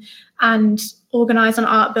Zoom and organize an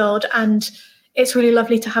art build. And it's really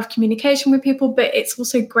lovely to have communication with people, but it's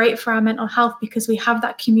also great for our mental health because we have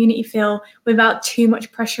that community feel without too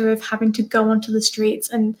much pressure of having to go onto the streets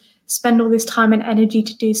and spend all this time and energy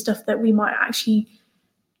to do stuff that we might actually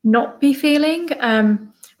not be feeling,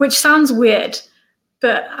 which sounds weird,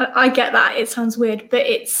 but I get that it sounds weird, but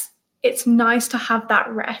it's nice to have that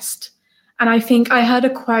rest. And I think I heard a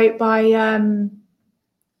quote by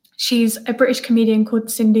she's a British comedian called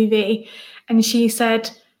Cindy V, and she said,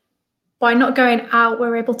 by not going out,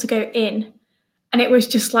 we're able to go in. And it was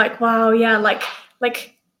just like, wow, yeah,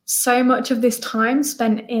 like so much of this time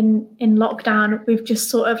spent in lockdown, we've just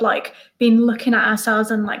sort of like been looking at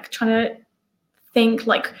ourselves and like trying to think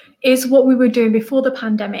like, is what we were doing before the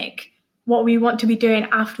pandemic what we want to be doing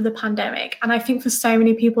after the pandemic? And I think for so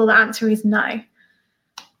many people, the answer is no.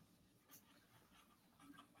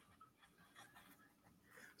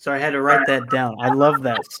 So I had to write that down. I love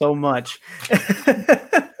that so much.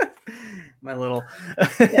 My little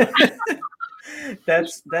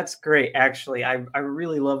that's great. Actually, I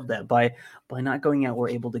really love that. By not going out, we're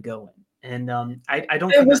able to go in. And I don't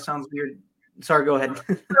think that sounds weird. Sorry, go ahead.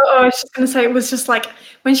 I was just gonna say, it was just like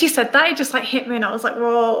when she said that, it just like hit me, and I was like,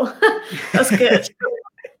 whoa, that's good.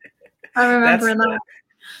 I remember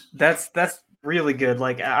that. That's really good.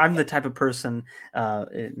 Like, I'm the type of person,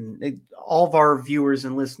 all of our viewers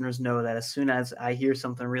and listeners know that as soon as I hear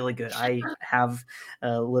something really good, I have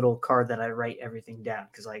a little card that I write everything down,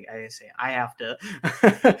 because like I say, I have to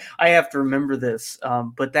I have to remember this.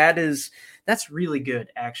 But that's really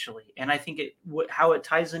good, actually. And I think how it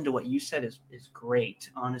ties into what you said is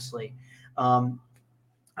great, honestly.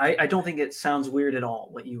 I don't think it sounds weird at all,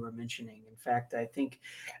 what you were mentioning. In fact, I think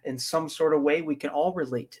in some sort of way we can all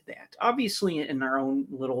relate to that. Obviously, in our own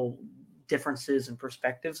little differences and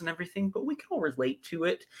perspectives and everything, but we can all relate to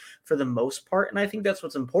it for the most part. And I think that's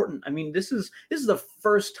what's important. I mean, this is the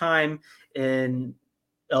first time in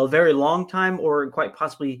a very long time, or quite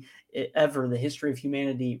possibly ever in the history of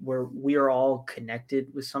humanity, where we are all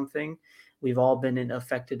connected with something. We've all been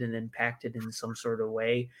affected and impacted in some sort of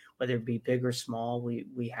way, whether it be big or small.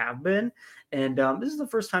 We have been, and this is the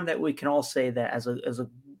first time that we can all say that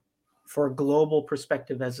for a global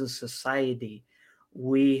perspective, as a society,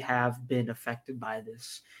 we have been affected by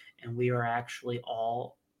this, and we are actually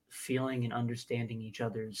all feeling and understanding each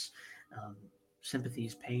other's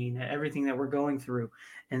sympathies, pain, everything that we're going through.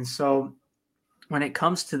 And so, when it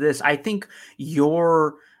comes to this, I think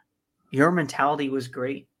your mentality was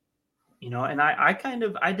great. And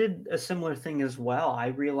I did a similar thing as well. I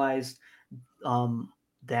realized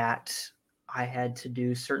that I had to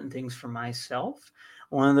do certain things for myself.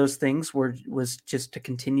 One of those things was just to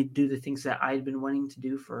continue to do the things that I had been wanting to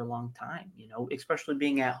do for a long time, especially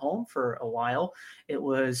being at home for a while. It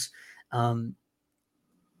was,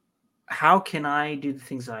 how can I do the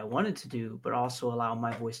things that I wanted to do, but also allow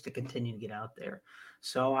my voice to continue to get out there?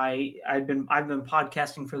 So I've been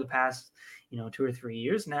podcasting for the past 2 or 3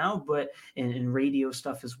 years now, but in radio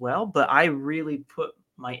stuff as well. But I really put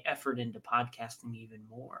my effort into podcasting even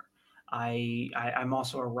more. I'm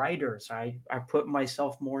also a writer, so I put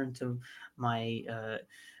myself more into my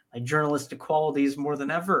journalistic qualities more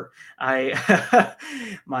than ever. I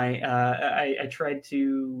tried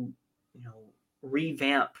to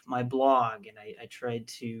revamp my blog, and I tried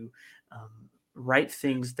to write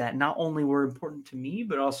things that not only were important to me,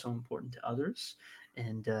 but also important to others,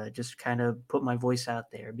 and just kind of put my voice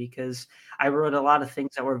out there, because I wrote a lot of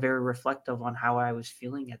things that were very reflective on how I was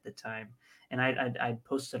feeling at the time. And I'd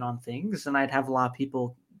post it on things, and I'd have a lot of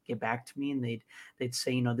people get back to me, and they'd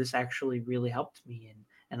say, this actually really helped me,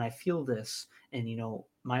 and I feel this in,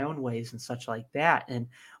 my own ways and such like that. And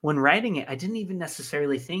when writing it, I didn't even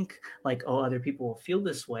necessarily think like, oh, other people will feel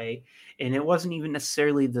this way. And it wasn't even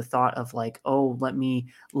necessarily the thought of like, oh, let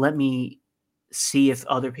me see if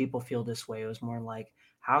other people feel this way. It was more like,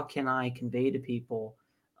 how can I convey to people,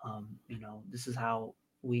 this is how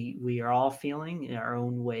we are all feeling in our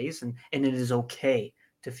own ways, and it is okay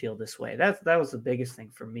to feel this way. That was the biggest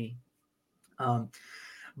thing for me.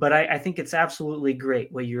 But I think it's absolutely great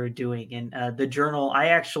what you're doing. And the journal, I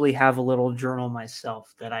actually have a little journal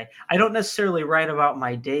myself that I don't necessarily write about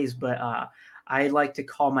my days, but I like to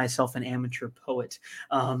call myself an amateur poet.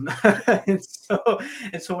 And so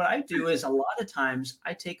what I do is a lot of times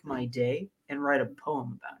I take my day and write a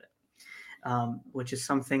poem about it, which is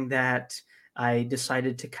something that I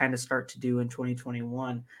decided to kind of start to do in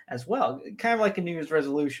 2021 as well. Kind of like a New Year's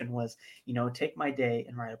resolution was, take my day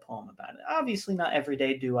and write a poem about it. Obviously, not every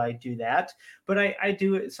day do I do that, but I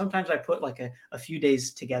do it. Sometimes I put like a few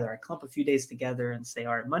days together. I clump a few days together and say,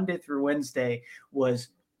 all right, Monday through Wednesday was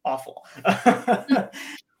awful.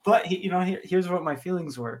 But here's what my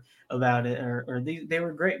feelings were about it, or they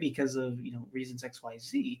were great because of reasons X, Y,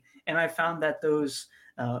 Z, and I found that those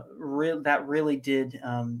really did.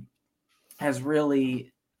 Has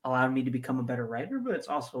really allowed me to become a better writer, but it's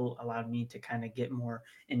also allowed me to kind of get more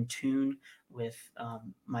in tune with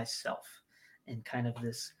myself and kind of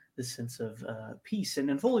this sense of peace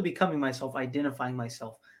and fully becoming myself, identifying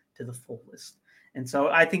myself to the fullest. And so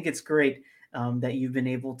I think it's great that you've been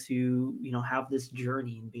able to have this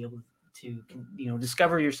journey and be able to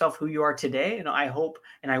discover yourself, who you are today. And I hope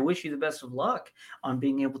and I wish you the best of luck on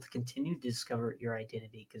being able to continue to discover your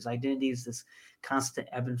identity, because identity is this constant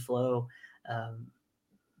ebb and flow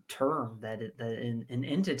term that an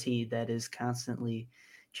entity that is constantly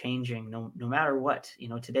changing no matter what.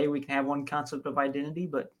 Today we can have one concept of identity,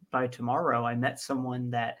 but by tomorrow I met someone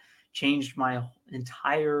that changed my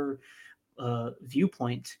entire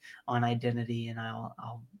viewpoint on identity, and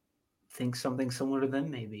I'll think something similar to them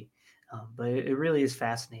maybe. But it really is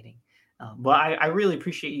fascinating. Well, I really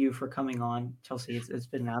appreciate you for coming on, Chelsea. It's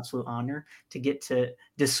been an absolute honor to get to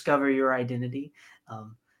discover your identity,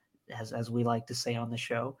 as we like to say on the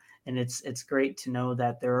show. And it's great to know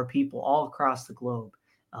that there are people all across the globe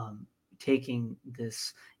taking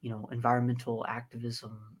this, environmental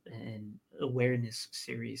activism and awareness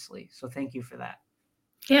seriously. So thank you for that.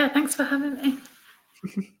 Yeah, thanks for having me.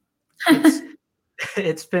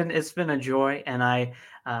 It's been a joy, and I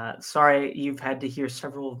sorry you've had to hear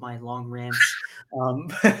several of my long rants.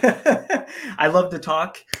 I love to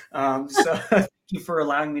talk, so thank you for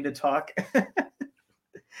allowing me to talk.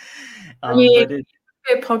 You'd be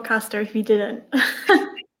a podcaster if you didn't.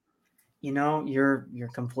 You're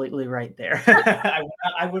completely right there.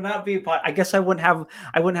 I would not be I guess I wouldn't have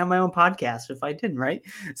my own podcast if I didn't, right?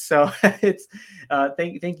 So it's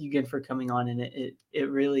thank you again for coming on, and it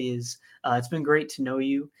really is it's been great to know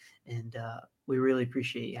you, and we really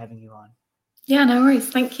appreciate having you on. Yeah, no worries.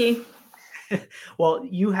 Thank you. Well,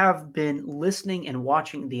 you have been listening and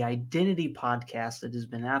watching the Identity Podcast. It has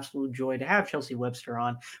been an absolute joy to have Chelsea Webster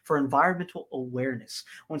on for environmental awareness.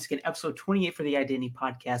 Once again, episode 28 for the Identity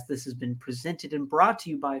Podcast. This has been presented and brought to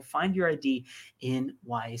you by Find Your ID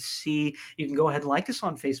NYC. You can go ahead and like us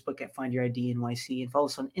on Facebook at Find Your ID NYC and follow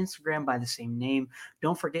us on Instagram by the same name.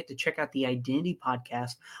 Don't forget to check out the Identity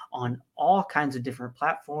Podcast on all kinds of different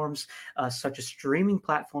platforms, such as streaming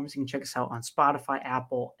platforms. You can check us out on Spotify,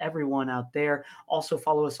 Apple, everyone out there. Also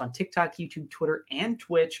follow us on TikTok, YouTube, Twitter, and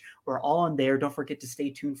Twitch. We're all on there. Don't forget to stay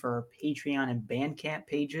tuned for our Patreon and Bandcamp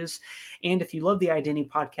pages. And if you love the Identity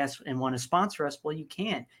Podcast and want to sponsor us, well, you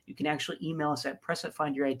can. You can actually email us at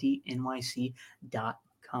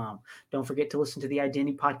press@findyouridnyc.com. Don't forget to listen to the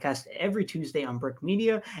Identity Podcast every Tuesday on Brick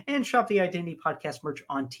Media, and shop the Identity Podcast merch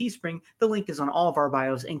on Teespring. The link is on all of our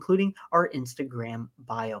bios, including our Instagram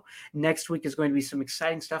bio. Next week is going to be some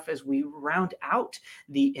exciting stuff as we round out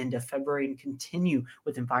the end of February and continue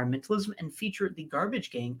with environmentalism and feature the Garbage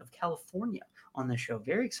Gang of California on the show.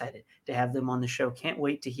 Very excited to have them on the show. Can't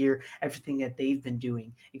wait to hear everything that they've been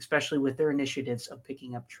doing, especially with their initiatives of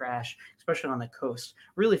picking up trash, especially on the coast.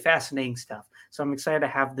 Really fascinating stuff. So I'm excited to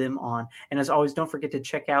have them on. And as always, don't forget to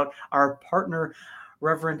check out our partner,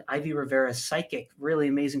 Reverend Ivy Rivera, Psychic. Really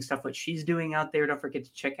amazing stuff what she's doing out there. Don't forget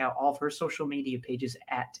to check out all of her social media pages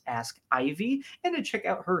at Ask Ivy, and to check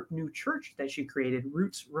out her new church that she created,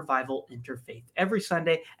 Roots Revival Interfaith. Every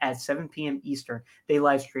Sunday at 7 p.m. Eastern, they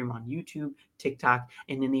live stream on YouTube, TikTok,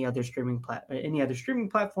 and any other streaming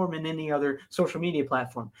platform and any other social media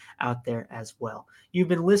platform out there as well. You've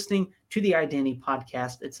been listening to the Identity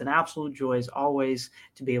Podcast. It's an absolute joy, as always,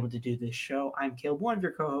 to be able to do this show. I'm Caleb, one of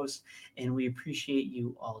your co-hosts, and we appreciate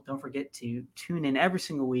you all. Don't forget to tune in every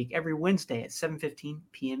single week, every Wednesday at 7:15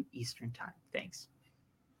 p.m. Eastern Time. Thanks.